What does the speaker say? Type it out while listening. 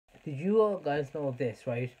Did you all guys know this,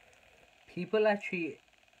 right? People actually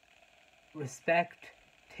respect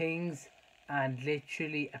things and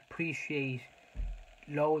literally appreciate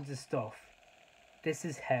loads of stuff. This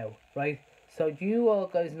is how, right? So do you all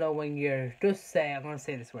guys know when you're, just say, I'm gonna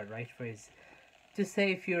say this word, right, phrase. Just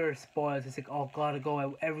say if you're spoiled, it's like, oh, gotta go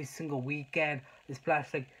out every single weekend,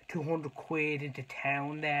 splash like 200 quid into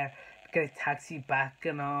town there, get a taxi back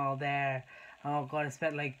and all there. Oh god, I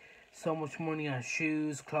spent like so much money on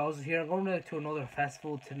shoes, clothes. Here, I'm going out to another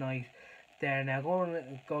festival tonight there now. Going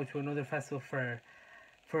to go to another festival for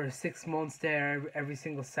 6 months there, every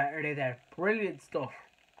single Saturday there. Brilliant stuff.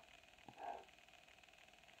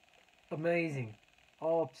 Amazing.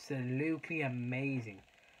 Absolutely amazing.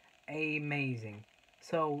 Amazing.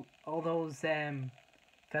 So all those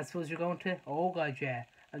festivals you're going to, oh god, yeah.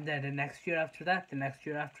 And then the next year after that, the next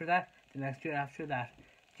year after that, the next year after that.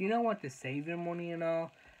 Do you not want to save your money and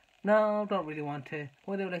all? No, don't really want to.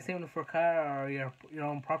 Whether like saving it for a car or your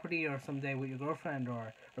own property or someday with your girlfriend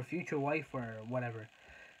or future wife or whatever.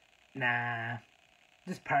 Nah,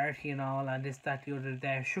 just party and all and this, that, the other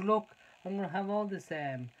there. Sure, look, I'm gonna have all this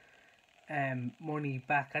money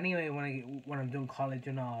back anyway when I'm doing college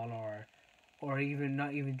and all, or even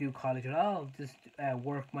not even do college at all. Just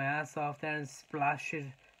work my ass off there and splash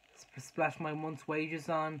my month's wages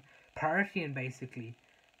on partying basically.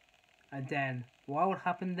 And then what would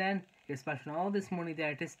happen then? You're splashing all this money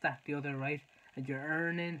there, this, that, the other, right? And you're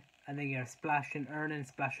earning, and then you're splashing, earning,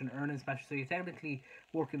 splashing, earning, splashing. So you're technically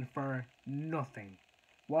working for nothing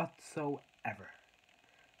whatsoever,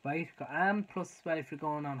 right? And plus, well, if you're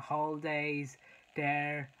going on holidays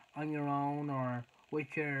there on your own or with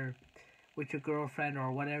your girlfriend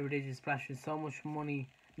or whatever it is, you're splashing so much money,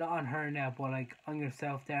 not on her now, but like on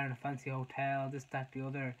yourself there in a fancy hotel, this, that, the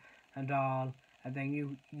other, and all. And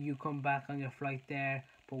then you come back on your flight there.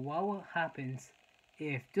 But what happens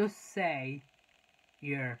if, just say,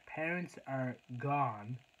 your parents are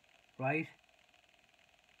gone, right?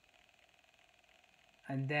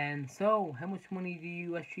 And then, so how much money do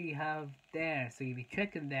you actually have there? So you'll be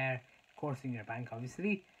checking there, of course, in your bank,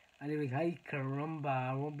 obviously. And you'll be like, hey, caramba,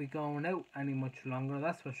 I won't be going out any much longer,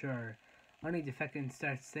 that's for sure. I need to fucking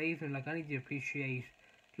start saving. Like, I need to appreciate,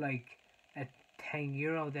 like, a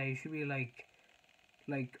 €10 there. You should be like,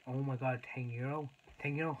 oh my god, €10.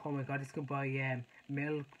 €10, oh my god, this can buy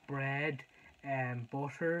milk, bread,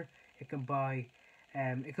 butter. It can buy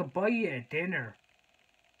you a dinner.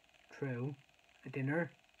 True, a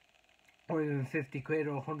dinner, or even 50 quid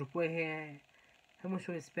or 100 quid. Yeah. How much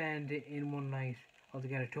do I spend in one night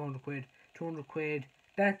altogether? 200 quid. 200 quid.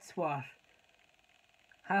 That's what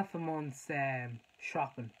half a month's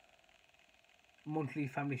shopping, monthly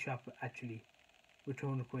family shop actually, with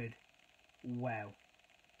 200 quid. Wow.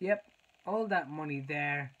 Yep, all that money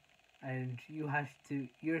there, and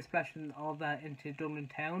you're splashing all that into Dublin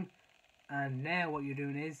town, and now what you're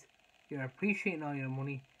doing is you're appreciating all your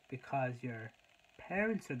money because your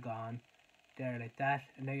parents are gone there like that,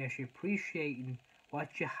 and now you're actually appreciating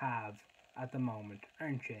what you have at the moment,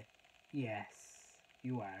 aren't you? Yes,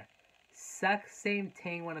 you are. Exact same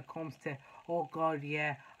thing when it comes to, oh god,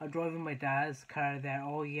 yeah, I'm driving my dad's car there.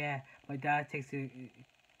 Oh yeah, my dad takes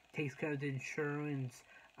care of the insurance,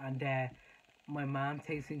 and my mom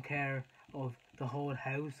taking care of the whole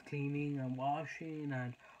house, cleaning and washing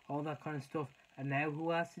and all that kind of stuff. And now who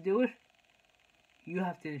has to do it? You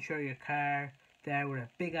have to insure your car there with a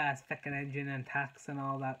big ass fucking engine and tax and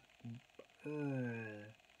all that. And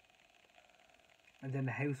then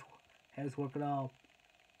the housework and all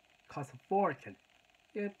costs a fortune.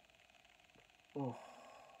 Yep. Oh.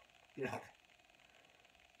 Yeah.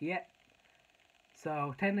 Yeah.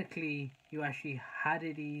 So technically, you actually had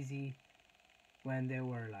it easy when they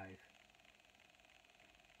were alive.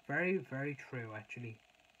 Very, very true, actually.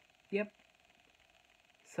 Yep.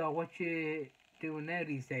 So what you doing now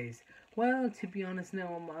these days? Well, to be honest,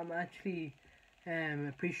 now I'm actually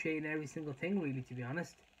appreciating every single thing. Really, to be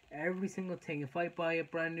honest, every single thing. If I buy a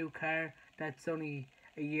brand new car that's only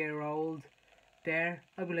a year old, there,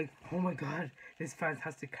 I'll be like, oh my god, this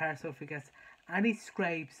fantastic car. So if it gets any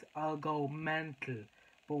scrapes, I'll go mental.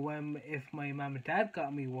 But if my mum and dad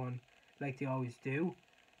got me one, like they always do,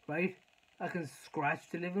 right, I can scratch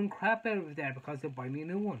the living crap out of there because they'll buy me a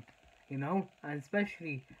new one, you know. And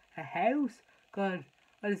especially a house, god,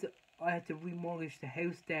 I had to remortgage the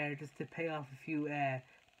house there just to pay off a few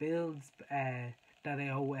bills that I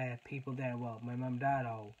owe people there. Well, my mum and dad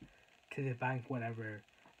owe to the bank, whatever,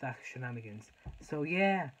 that shenanigans. So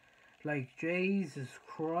yeah, like, Jesus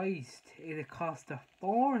Christ, it cost a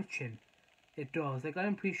fortune. It does. Like,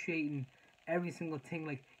 I'm appreciating every single thing.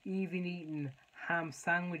 Like, even eating ham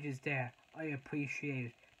sandwiches there, I appreciate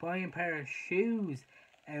it. buying a pair of shoes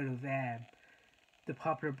out of the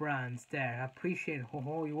popular brands there. I appreciate it.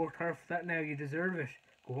 Oh, you worked hard for that now, you deserve it.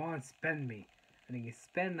 Go on, spend me. And then you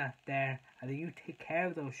spend that there, and then you take care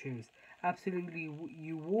of those shoes. Absolutely,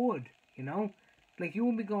 you would, you know? Like, you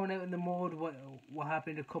wouldn't be going out in the mud, what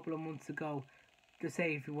happened a couple of months ago. Just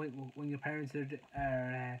say if you went when your parents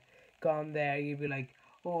are gone there, you'd be like,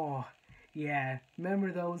 oh, yeah,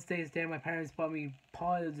 remember those days there, my parents bought me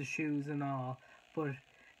piles of shoes and all, but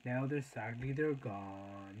now they're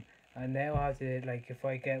gone. And now I have to, like, if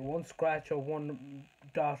I get one scratch or one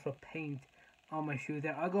dot of paint on my shoe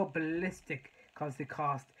there, I go ballistic because they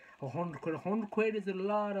cost 100 quid. 100 quid is a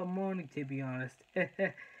lot of money, to be honest.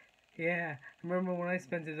 Yeah, I remember when I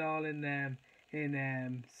spent it all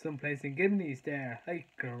in some place in Gibney's there. Ay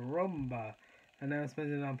caramba. And now I spent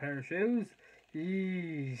it on a pair of shoes.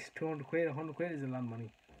 Yeesh, 200 quid, 100 quid is a lot of money.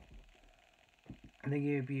 I think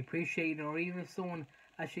you'd be appreciated, or even if someone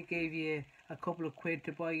actually gave you a couple of quid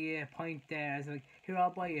to buy you a pint there. I was like, here, I'll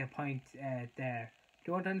buy you a pint there.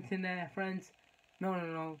 Do you want anything, friends?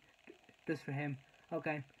 No, just for him.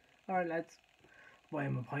 Okay, alright lads, buy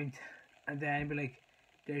him a pint. And then I'd be like,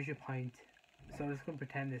 there's your pint. So I'm just going to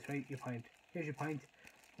pretend this, right? Your pint. Here's your pint.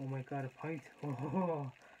 Oh my god, a pint.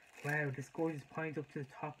 Oh, wow, this gorgeous pint up to the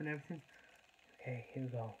top and everything. Okay, here we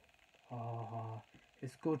go. Oh,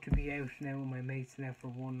 it's good to be out now with my mates now for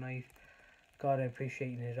one night. God, I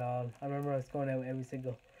appreciate it all. I remember I was going out every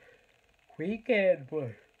single weekend,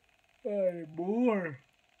 but more.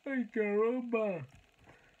 Ay caramba.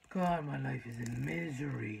 God, my life is in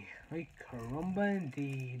misery. Ay caramba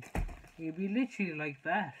indeed. You'd be literally like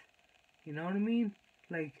that. You know what I mean?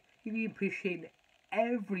 Like, you'd be appreciating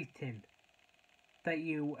everything that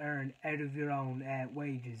you earn out of your own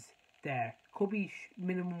wages there. Could be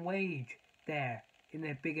minimum wage there in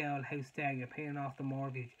that big old house there. You're paying off the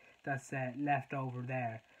mortgage that's left over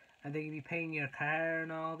there. And then you'd be paying your car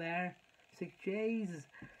and all there. It's like, Jesus.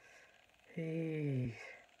 Hey,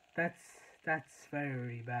 that's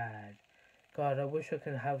very bad. God, I wish I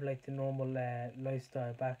could have like the normal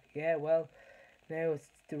lifestyle back. Yeah, well, now it's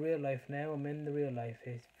the real life now. I'm in the real life.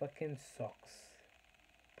 It fucking sucks.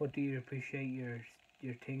 But do you appreciate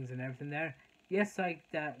your things and everything there? Yes, I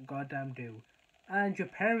that goddamn do. And your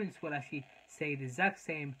parents will actually say the exact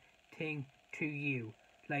same thing to you.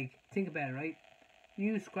 Like, think about it, right?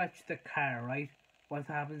 You scratch the car, right? What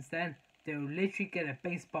happens then? They'll literally get a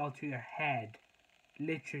baseball to your head.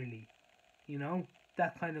 Literally. You know?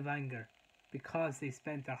 That kind of anger. Because they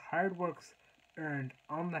spent their hard works earned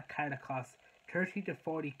on that car that costs 30 to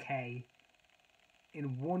 40k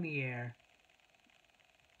in 1 year.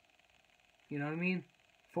 You know what I mean?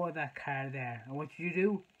 For that car there. And what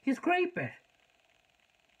do? You scrape it.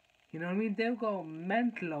 You know what I mean? They'll go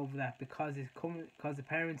mental over that because because the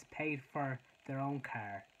parents paid for their own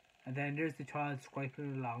car. And then there's the child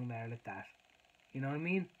scraping along there like that. You know what I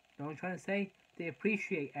mean? You know what I'm trying to say? They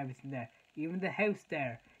appreciate everything there. Even the house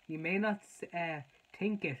there. You may not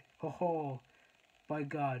think it. Ho, by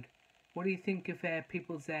God. What do you think if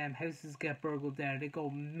people's houses get burgled there? They go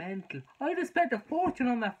mental. I'd have spent a fortune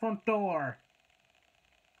on that front door.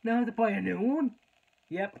 Now I have to buy a new one?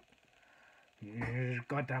 Yep.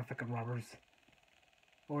 Goddamn fucking robbers.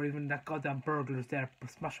 Or even that goddamn burglars there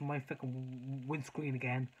smashing my fucking windscreen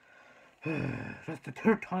again. That's the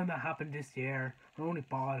third time that happened this year. I only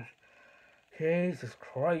bought it. Jesus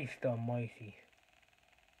Christ almighty.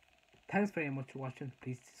 Thanks very much for watching.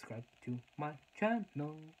 Please subscribe to my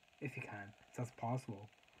channel if you can. If that's possible.